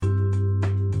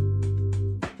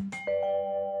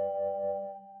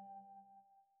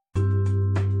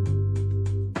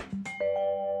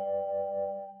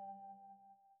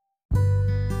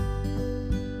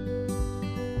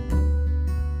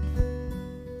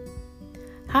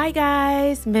Hi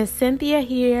guys, Miss Cynthia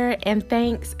here, and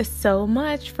thanks so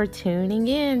much for tuning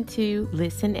in to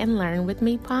Listen and Learn with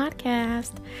Me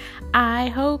podcast. I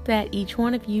hope that each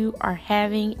one of you are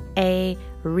having a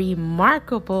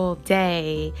remarkable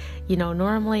day.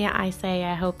 Normally I say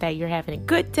I hope that you're having a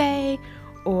good day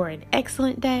or an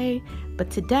excellent day, but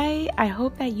today I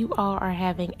hope that you all are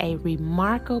having a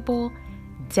remarkable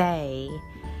day.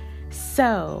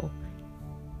 So,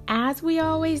 as we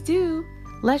always do,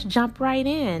 let's jump right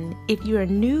in. If you're a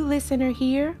new listener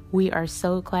here, we are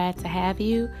so glad to have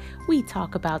you. We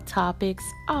talk about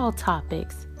all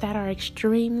topics that are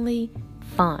extremely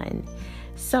fun.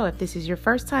 So if this is your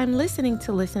first time listening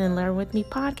to Listen and Learn with Me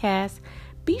podcast,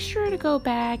 be sure to go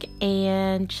back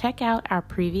and check out our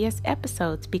previous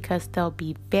episodes because they'll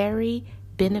be very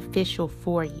beneficial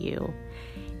for you.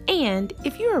 And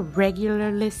if you're a regular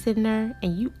listener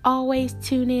and you always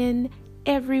tune in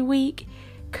every week,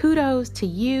 kudos to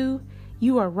you.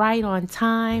 You are right on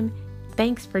time.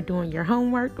 Thanks for doing your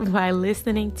homework by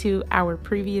listening to our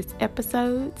previous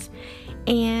episodes.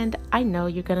 And I know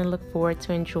you're going to look forward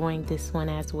to enjoying this one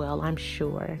as well, I'm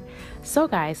sure. So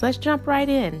guys, let's jump right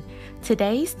in.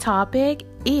 Today's topic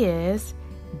is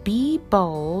be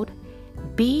bold,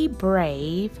 be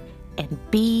brave, and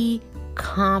be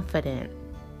confident.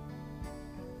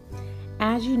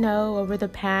 As you know, over the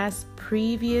past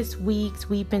previous weeks,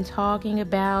 we've been talking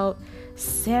about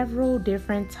several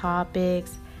different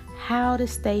topics, how to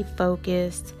stay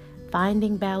focused,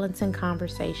 finding balance in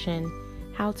conversation,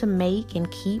 how to make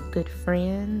and keep good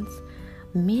friends,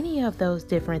 many of those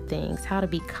different things, how to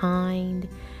be kind.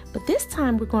 But this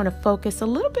time we're going to focus a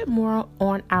little bit more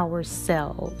on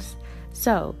ourselves.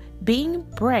 So, being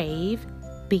brave,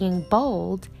 being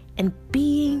bold, and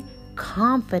being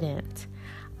confident.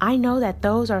 I know that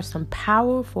those are some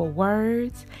powerful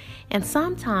words, and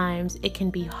sometimes it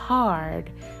can be hard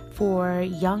for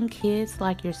young kids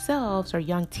like yourselves or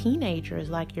young teenagers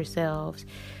like yourselves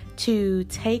to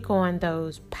take on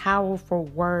those powerful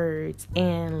words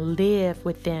and live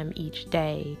with them each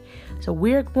day. So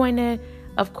we're going to,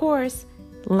 of course,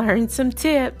 learn some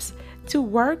tips to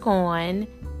work on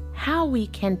how we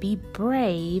can be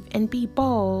brave and be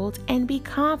bold and be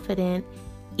confident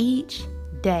each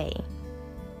day.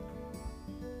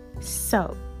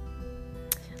 So,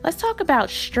 let's talk about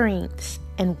strengths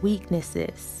and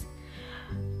weaknesses.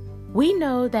 We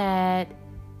know that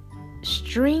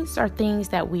strengths are things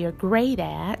that we are great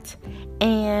at,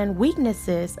 and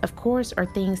weaknesses, of course, are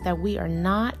things that we are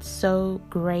not so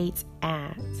great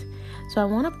at. So I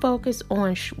want to focus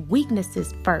on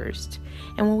weaknesses first.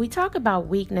 And when we talk about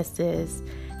weaknesses,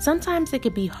 sometimes it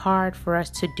could be hard for us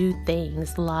to do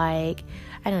things like,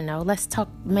 let's talk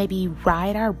maybe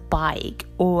ride our bike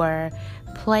or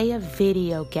play a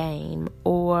video game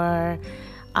or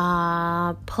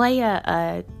play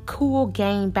a cool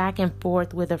game back and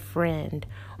forth with a friend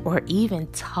or even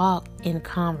talk in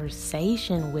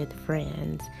conversation with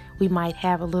friends. We might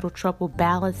have a little trouble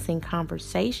balancing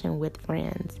conversation with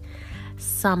friends.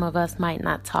 Some of us might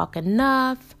not talk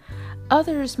enough.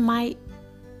 Others might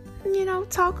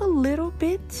talk a little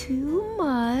bit too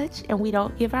much, and we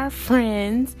don't give our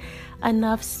friends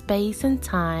enough space and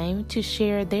time to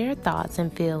share their thoughts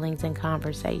and feelings in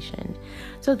conversation.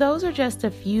 So those are just a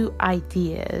few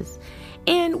ideas.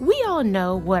 And we all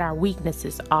know what our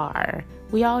weaknesses are.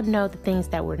 We all know the things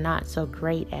that we're not so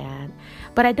great at.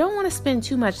 But I don't want to spend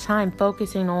too much time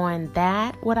focusing on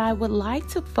that. What I would like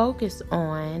to focus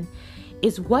on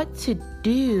is what to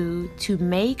do to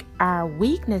make our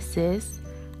weaknesses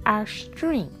our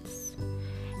strengths.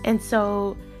 And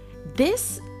so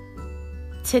this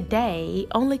today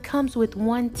only comes with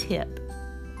one tip.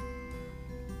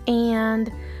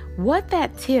 And what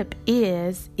that tip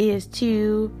is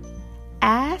to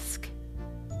ask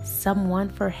someone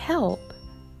for help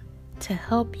to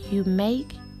help you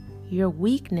make your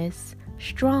weakness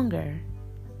stronger.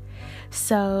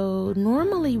 So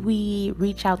normally we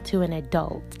reach out to an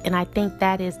adult, and I think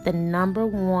that is the number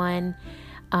one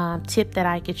tip that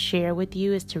I could share with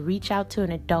you is to reach out to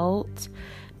an adult,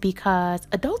 because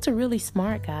adults are really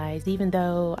smart, guys, even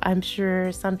though I'm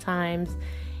sure sometimes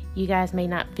you guys may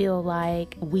not feel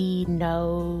like we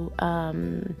know,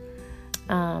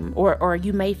 or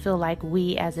you may feel like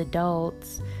we as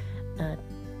adults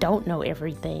don't know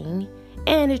everything.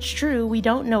 And it's true, we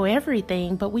don't know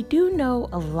everything, but we do know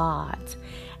a lot.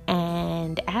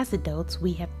 And as adults,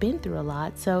 we have been through a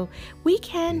lot, so we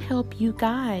can help you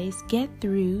guys get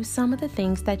through some of the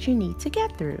things that you need to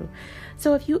get through.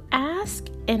 So if you ask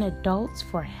an adult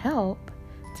for help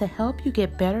to help you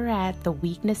get better at the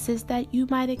weaknesses that you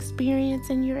might experience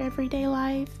in your everyday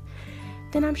life,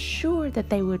 then I'm sure that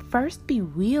they would first be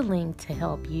willing to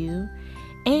help you,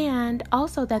 and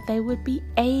also that they would be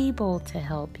able to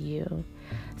help you.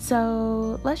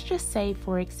 So let's just say,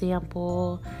 for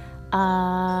example,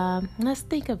 let's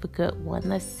think of a good one.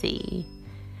 Let's see.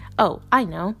 Oh, I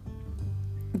know.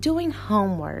 Doing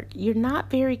homework. You're not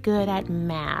very good at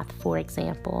math, for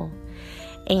example,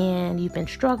 and you've been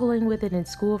struggling with it in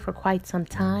school for quite some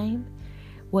time.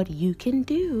 What you can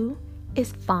do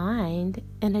is find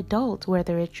an adult,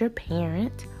 whether it's your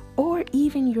parent or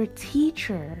even your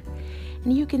teacher,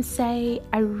 and you can say,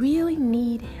 I really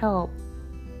need help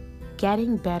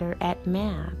getting better at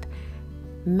math.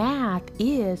 Math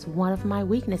is one of my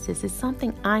weaknesses. It's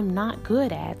something I'm not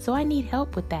good at, so I need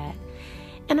help with that.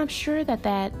 And I'm sure that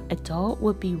that adult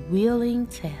would be willing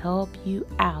to help you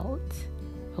out,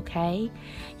 okay?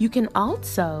 You can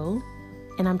also,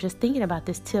 and I'm just thinking about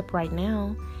this tip right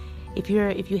now, if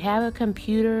you have a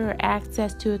computer or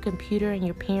access to a computer and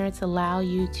your parents allow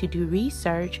you to do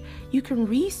research, you can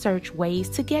research ways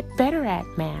to get better at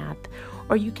math,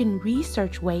 or you can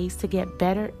research ways to get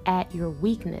better at your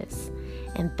weakness.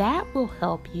 And that will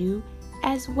help you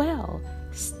as well.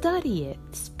 Study it.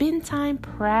 Spend time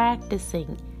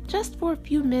practicing just for a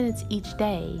few minutes each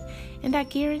day. And I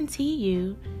guarantee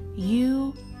you,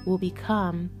 you will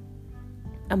become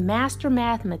a master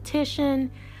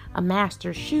mathematician, a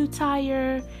master shoe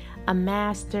tire, a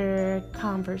master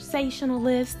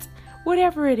conversationalist,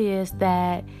 whatever it is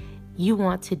that you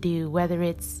want to do, whether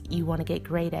it's you want to get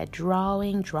great at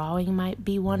drawing might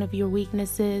be one of your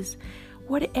weaknesses.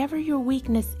 Whatever your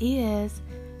weakness is,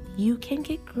 you can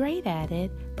get great at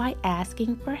it by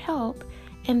asking for help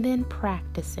and then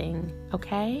practicing,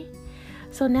 okay?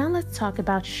 So now let's talk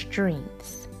about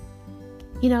strengths.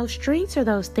 You know, strengths are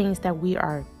those things that we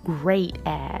are great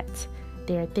at.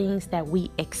 They're things that we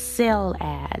excel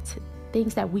at,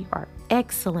 things that we are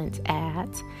excellent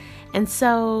at. And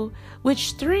so with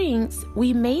strengths,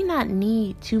 we may not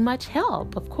need too much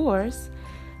help, of course.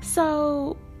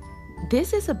 So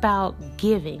this is about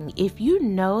giving. If you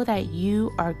know that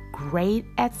you are great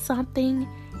at something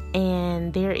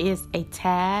and there is a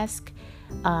task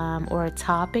or a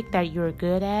topic that you're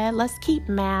good at, let's keep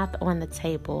math on the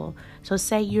table. So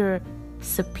say you're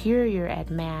superior at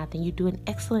math and you do an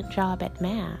excellent job at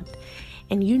math,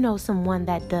 and you know someone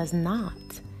that does not.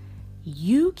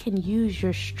 You can use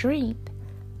your strength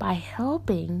by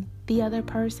helping the other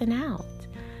person out.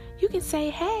 You can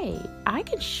say, hey, I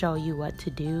can show you what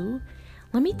to do.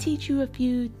 Let me teach you a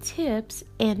few tips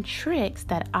and tricks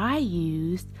that I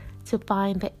used to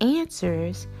find the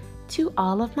answers to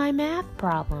all of my math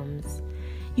problems.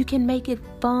 You can make it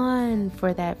fun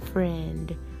for that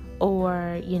friend.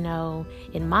 Or, you know,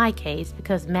 in my case,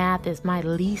 because math is my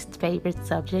least favorite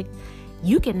subject,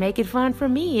 you can make it fun for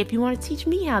me if you want to teach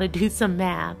me how to do some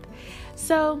math.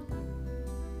 So,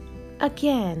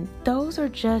 again, those are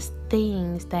just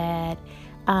things that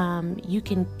you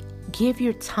can give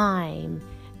your time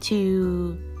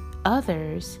to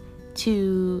others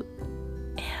to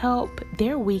help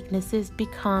their weaknesses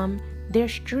become their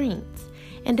strengths.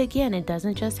 And again, it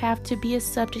doesn't just have to be a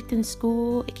subject in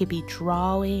school. It could be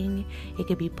drawing. It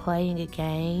could be playing a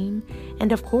game.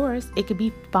 And of course, it could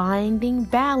be finding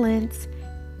balance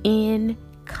in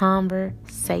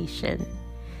conversation.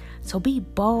 So be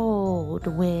bold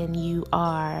when you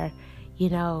are,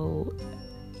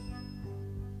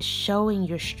 showing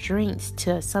your strengths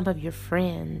to some of your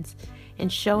friends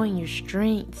and showing your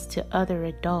strengths to other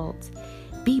adults.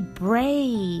 Be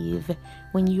brave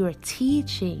when you are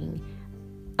teaching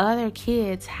other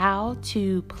kids how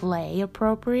to play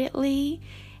appropriately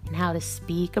and how to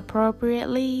speak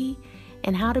appropriately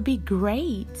and how to be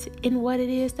great in what it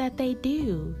is that they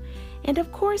do. And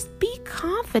of course, be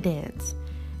confident.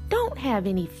 Don't have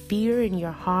any fear in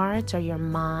your heart or your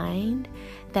mind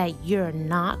that you're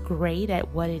not great at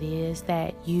what it is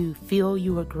that you feel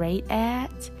you are great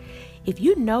at. If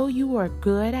you know you are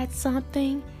good at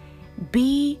something,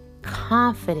 be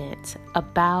confident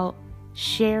about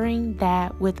sharing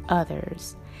that with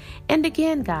others. And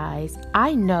again, guys,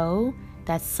 I know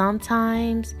that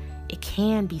sometimes it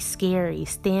can be scary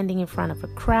standing in front of a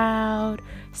crowd,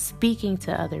 speaking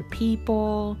to other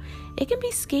people. It can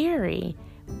be scary,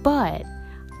 but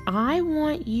I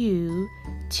want you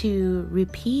to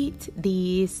repeat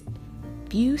these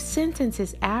few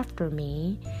sentences after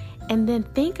me and then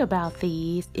think about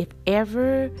these if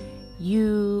ever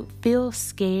you feel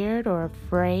scared or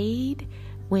afraid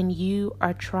when you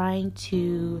are trying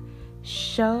to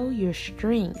show your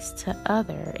strengths to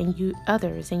others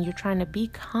and you're trying to be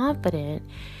confident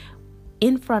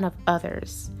in front of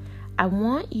others. I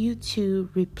want you to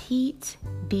repeat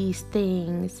these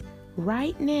things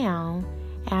right now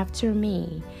after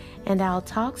me. And I'll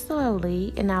talk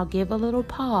slowly and I'll give a little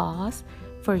pause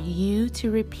for you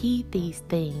to repeat these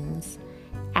things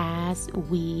as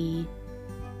we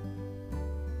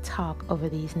talk over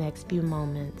these next few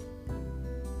moments.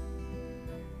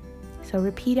 So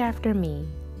repeat after me.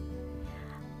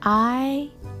 I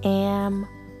am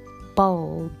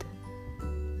bold.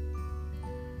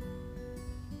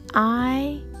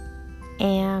 I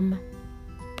am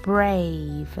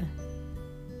brave.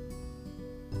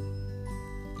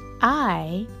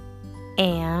 I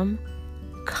am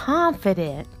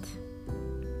confident.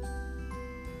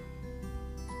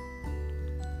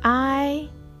 I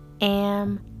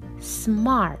am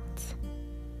smart.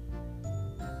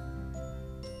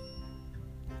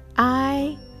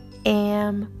 I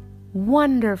am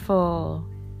wonderful.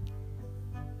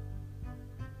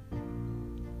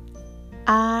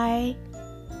 I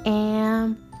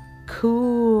am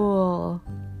cool.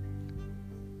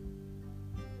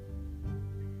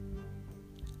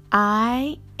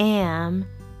 I am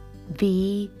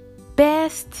the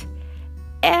best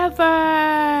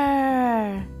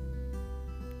ever.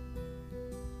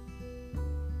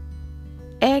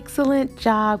 Excellent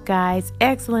job, guys.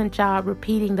 Excellent job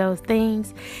repeating those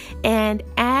things. And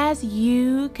as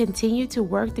you continue to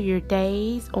work through your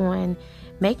days on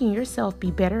making yourself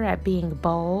be better at being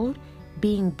bold,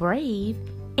 being brave,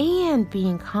 and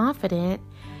being confident,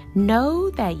 know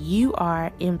that you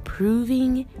are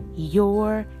improving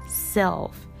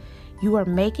yourself. You are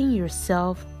making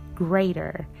yourself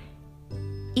greater,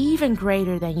 even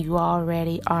greater than you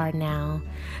already are now.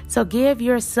 So give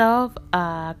yourself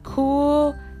a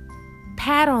cool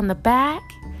pat on the back,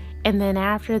 and then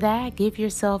after that, give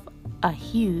yourself a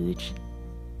huge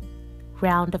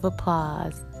round of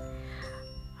applause.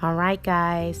 All right,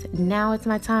 guys, now it's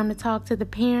my time to talk to the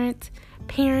parents.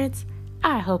 Parents,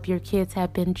 I hope your kids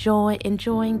have been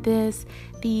enjoying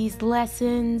these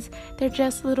lessons. They're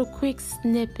just little quick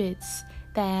snippets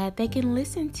that they can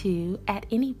listen to at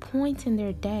any point in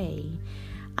their day.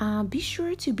 Be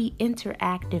sure to be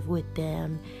interactive with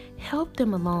them. Help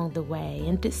them along the way.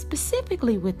 And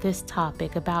specifically with this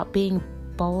topic about being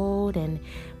bold and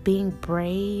being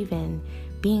brave and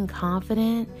being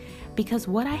confident, because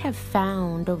what I have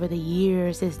found over the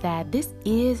years is that this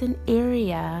is an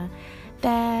area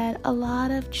that a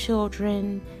lot of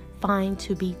children find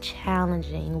to be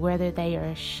challenging, whether they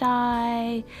are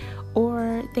shy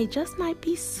or they just might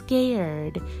be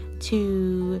scared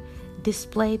to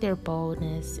display their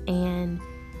boldness and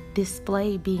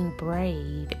display being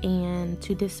brave and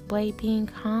to display being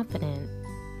confident.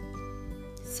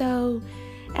 So,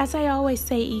 as I always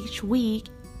say each week,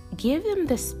 give them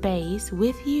the space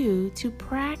with you to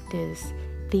practice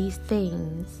these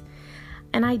things.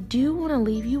 And I do want to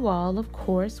leave you all, of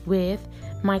course, with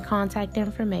my contact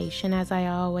information. As I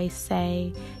always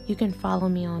say, you can follow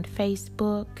me on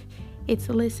Facebook. It's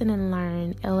Listen and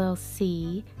Learn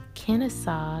LLC,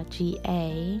 Kennesaw,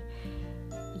 GA.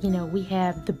 You know, we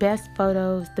have the best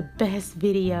photos, the best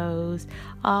videos,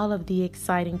 all of the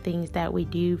exciting things that we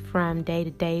do from day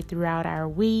to day throughout our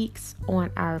weeks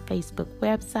on our Facebook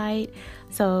website.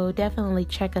 So definitely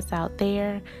check us out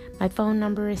there. My phone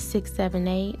number is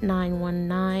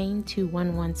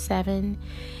 678-919-2117.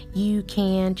 You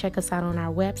can check us out on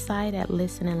our website at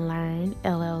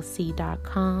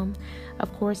listenandlearnllc.com.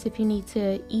 Of course, if you need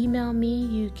to email me,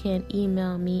 you can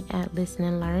email me at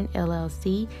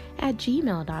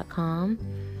listenandlearnllc@gmail.com.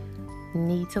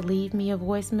 Need to leave me a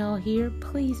voicemail here?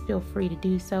 Please feel free to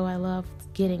do so. I love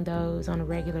getting those on a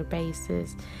regular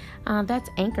basis. That's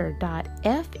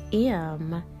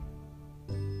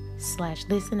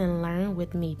anchor.fm/Listen and Learn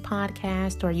with Me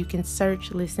podcast, or you can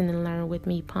search Listen and Learn with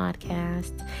Me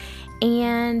podcast.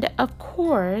 And of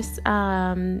course,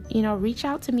 reach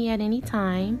out to me at any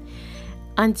time.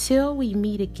 Until we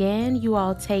meet again, you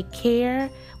all take care.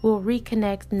 We'll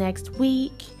reconnect next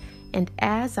week. And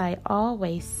as I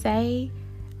always say,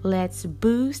 let's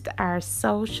boost our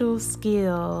social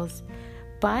skills.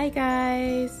 Bye,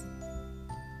 guys.